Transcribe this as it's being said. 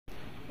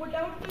put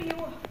out to you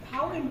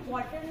how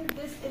important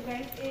this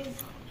event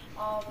is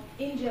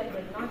in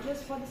general, not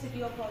just for the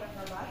city of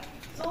Aurangabad.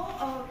 So,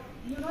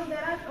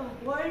 there are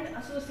world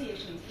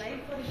associations,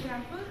 like for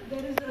example,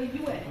 there is the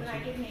UN,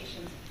 United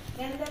Nations,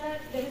 then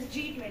there is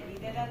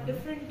G20, there are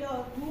different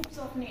groups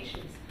of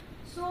nations.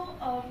 So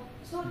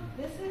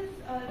this is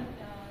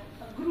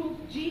a group,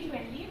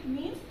 G20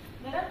 means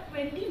there are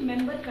 20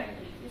 member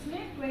countries.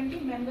 इसमें 20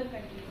 member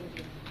countries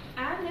होते हैं,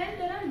 and then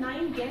there are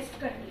 9 guest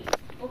countries.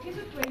 Okay,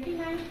 so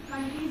 29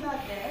 countries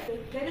are there.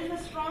 There is a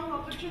strong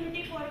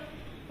opportunity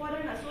for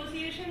an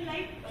association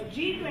like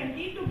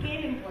G20 to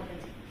gain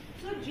importance.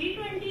 So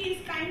G20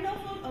 is kind of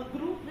a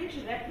group which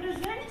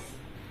represents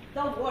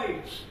the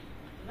world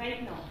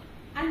right now,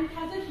 and it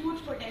has a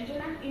huge potential.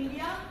 And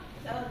India,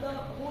 the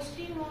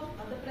hosting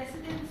of the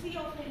presidency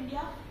of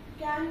India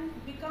can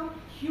become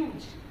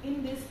huge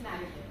in this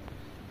narrative.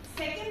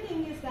 Second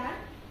thing is that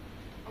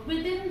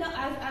within the,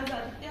 as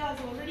Aditya has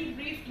already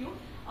briefed you,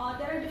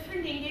 there are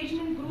different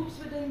engagement groups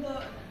within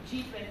the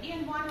G20,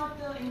 and one of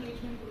the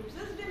engagement groups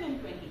is Women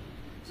 20.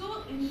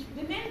 So in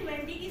Women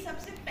 20 की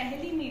सबसे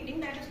पहली meeting,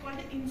 that is called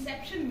the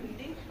inception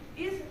meeting,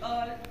 is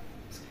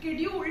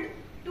scheduled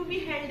to be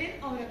held in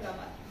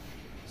Aurangabad.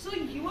 So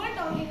you are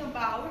talking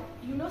about,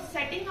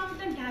 setting up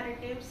the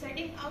narrative,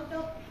 setting out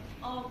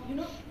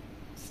a,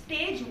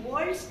 stage,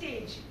 world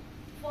stage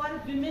for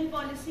women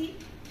policy,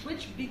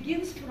 which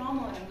begins from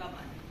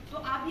Aurangabad. तो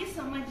आप ये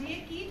समझिए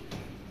कि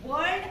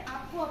world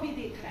आपको अभी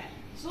देख रहा है.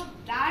 So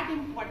that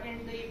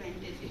important the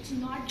event is. It's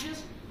not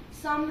just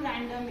some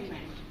random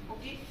event.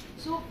 Okay.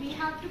 So we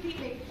have to be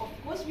like, of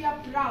course we are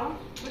proud,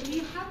 but we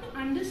have to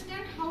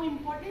understand how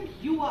important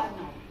you are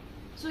now.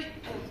 So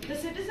the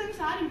citizens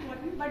are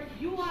important, but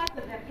you are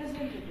the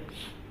representatives,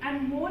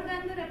 and more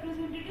than the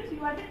representatives,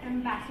 you are the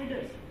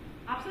ambassadors.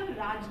 आप सब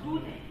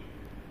राजदूत हैं.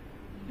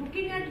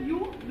 Looking at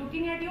you,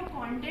 looking at your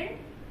content,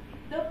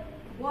 the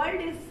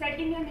world is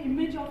setting an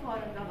image of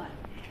Aurangabad.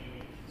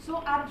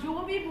 So आप जो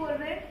भी बोल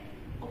रहे,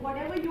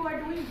 whatever you are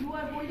doing, you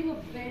are holding a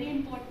very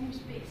important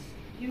space.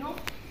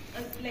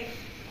 Like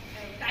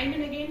time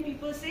and again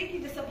people say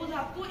कि suppose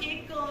आपको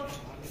एक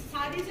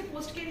सादे से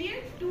post के लिए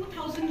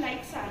 2000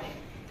 likes आ रहे हैं.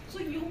 So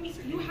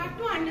you have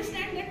to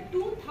understand that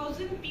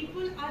 2000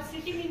 people are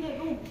sitting in a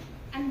room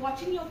and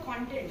watching your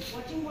content,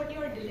 watching what you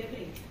are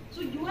delivering.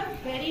 So you are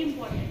very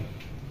important.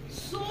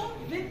 So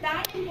with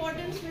that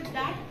importance, with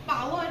that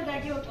power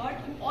that you have got,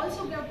 you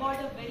also have got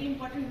a very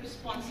important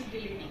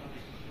responsibility.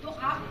 तो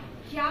आप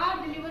क्या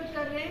deliver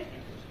कर रहे हैं?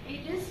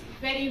 It is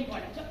very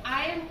important. So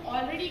I am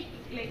already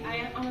I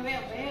am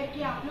aware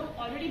कि आप लोग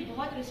already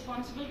बहुत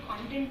responsible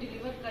content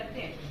deliver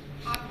करते हैं.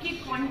 आपके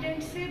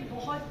content से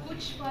बहुत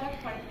कुछ फर्क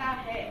पड़ता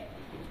है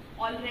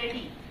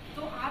already.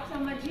 तो आप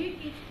समझिए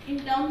कि in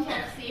terms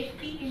of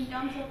safety, in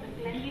terms of the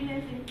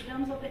cleanliness, in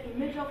terms of the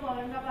image of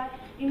Aurangabad,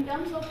 in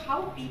terms of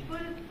how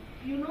people,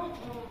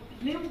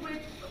 live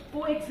with,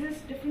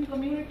 coexist, different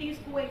communities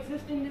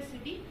coexist in this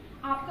city,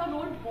 आपका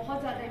role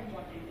बहुत ज़्यादा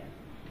important है.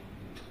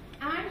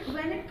 And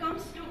when it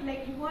comes to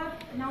you are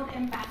now the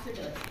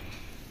ambassadors,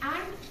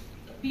 and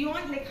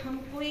beyond हम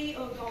कोई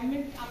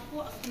government आपको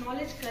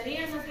acknowledge करे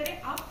या ना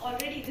करे, आप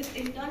already this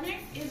internet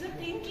is a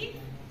thing कि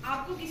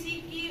आपको किसी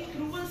की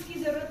approvals की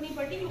ज़रूरत नहीं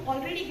पड़ती, you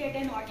already get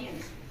an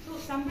audience. So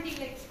somebody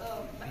like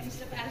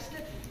Mr.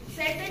 Barrister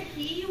said that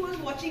he was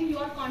watching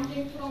your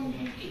content from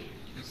UK.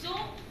 So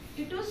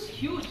it was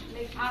huge.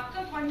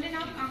 आपका content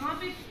आप कहाँ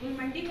पे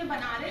मंडी में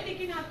बना रहे हैं,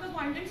 लेकिन आपका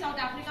content South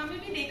Africa में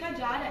भी देखा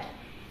जा रहा है.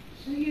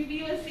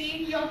 We were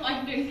seeing your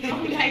content from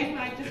live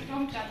matches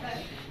from Qatar.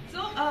 So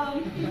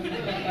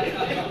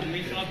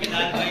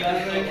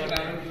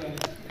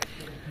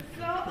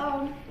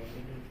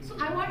so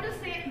I want to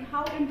say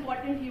how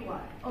important you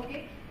are,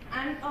 okay?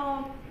 And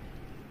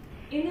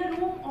in a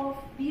room of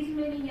these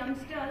many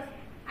youngsters,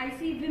 I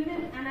see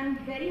women, and I'm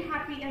very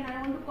happy, and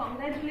I want to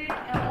congratulate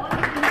all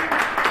the women.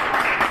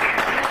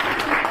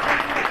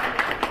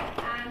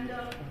 And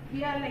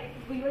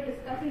we were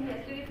discussing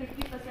yesterday,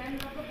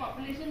 50% of the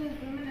population is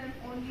women, and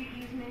only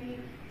these many.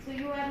 So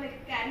you are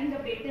carrying the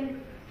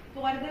baton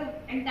for the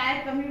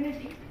entire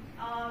community.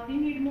 We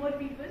need more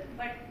people,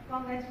 but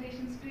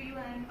congratulations to you,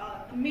 and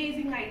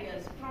amazing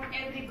ideas from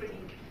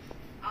everybody.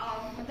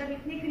 मतलब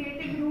इतने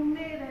creative room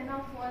में रहना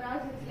for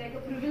us, it's like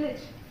a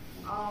privilege,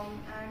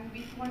 and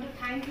we want to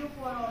thank you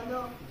for all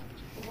the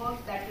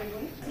work that you're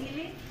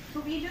doing. So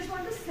we just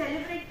want to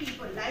celebrate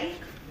people, like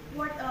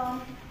what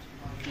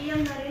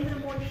PM Narendra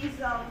Modi's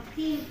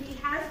theme. He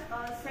has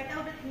set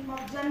out the theme of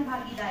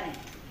Janbhagidari.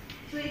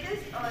 So it is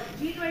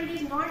G20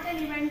 is not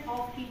an event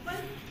of people,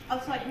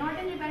 not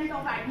an event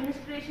of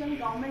administration,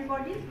 government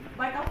bodies,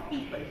 but of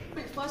people.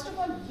 First of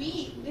all,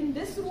 we in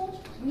this room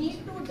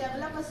need to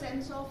develop a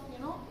sense of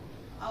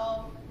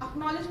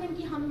acknowledgement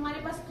कि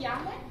हमारे पास क्या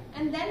है,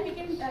 and then we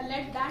can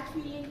let that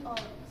feeling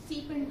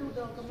seep into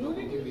the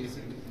community.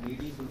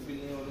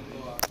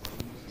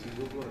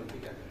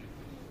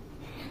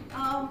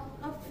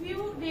 A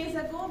few days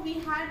ago, we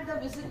had the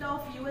visit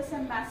of US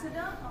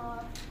Ambassador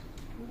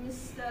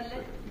Ms.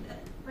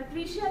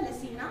 Patricia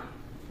Lessina,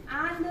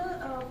 and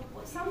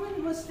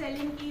someone was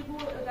telling कि वो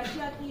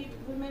Russia की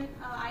women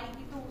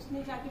आएगी तो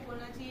उसने जाके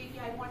बोलना चाहिए कि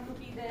I want to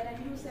be there, and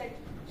you said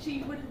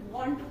she would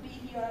want to be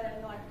here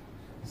and not.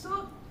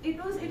 So it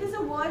is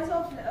the words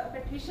of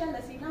Patricia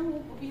Lasina,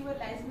 who we were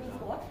listening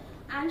for,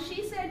 and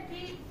she said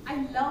कि I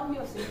love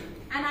your city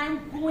and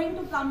I'm going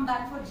to come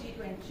back for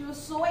G20. She was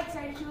so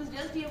excited. She was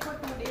just here for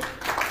 2 days.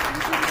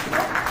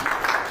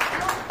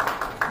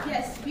 So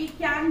yes, we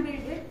can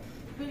build it.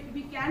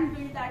 We can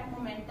build that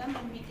momentum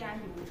and we can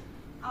do it.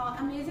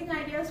 Amazing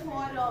ideas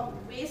for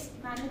waste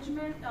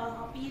management,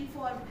 appeal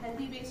for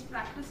healthy waste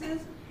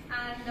practices,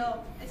 and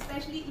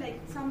especially like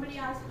somebody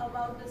asked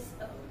about this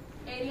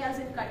areas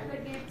in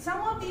Katkat Gate.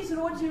 Some of these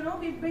roads,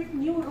 we've built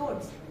new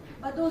roads,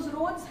 but those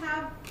roads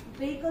have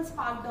vehicles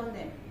parked on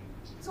them.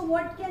 So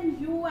what can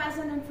you as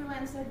an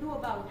influencer do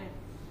about it?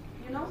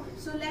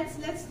 So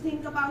let's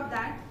think about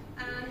that.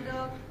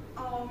 And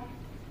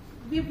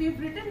we've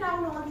written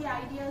down all the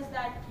ideas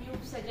that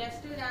you've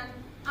suggested, and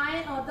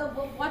the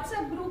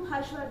WhatsApp group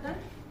Harshvardhan,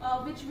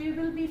 which we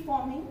will be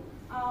forming.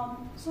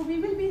 So we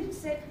will be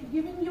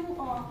giving you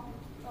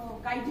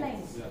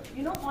guidelines,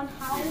 on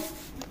how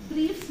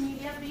briefs,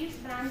 media briefs,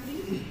 brand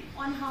briefs,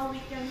 on how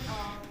we can,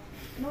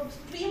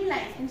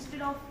 streamline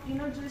instead of,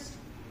 just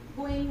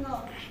going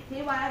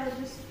haywire with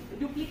just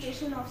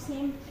duplication of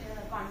same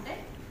content.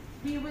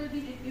 We will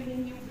be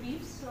giving you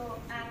briefs,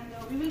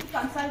 and we will be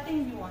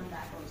consulting you on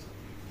that also.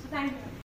 So thank you.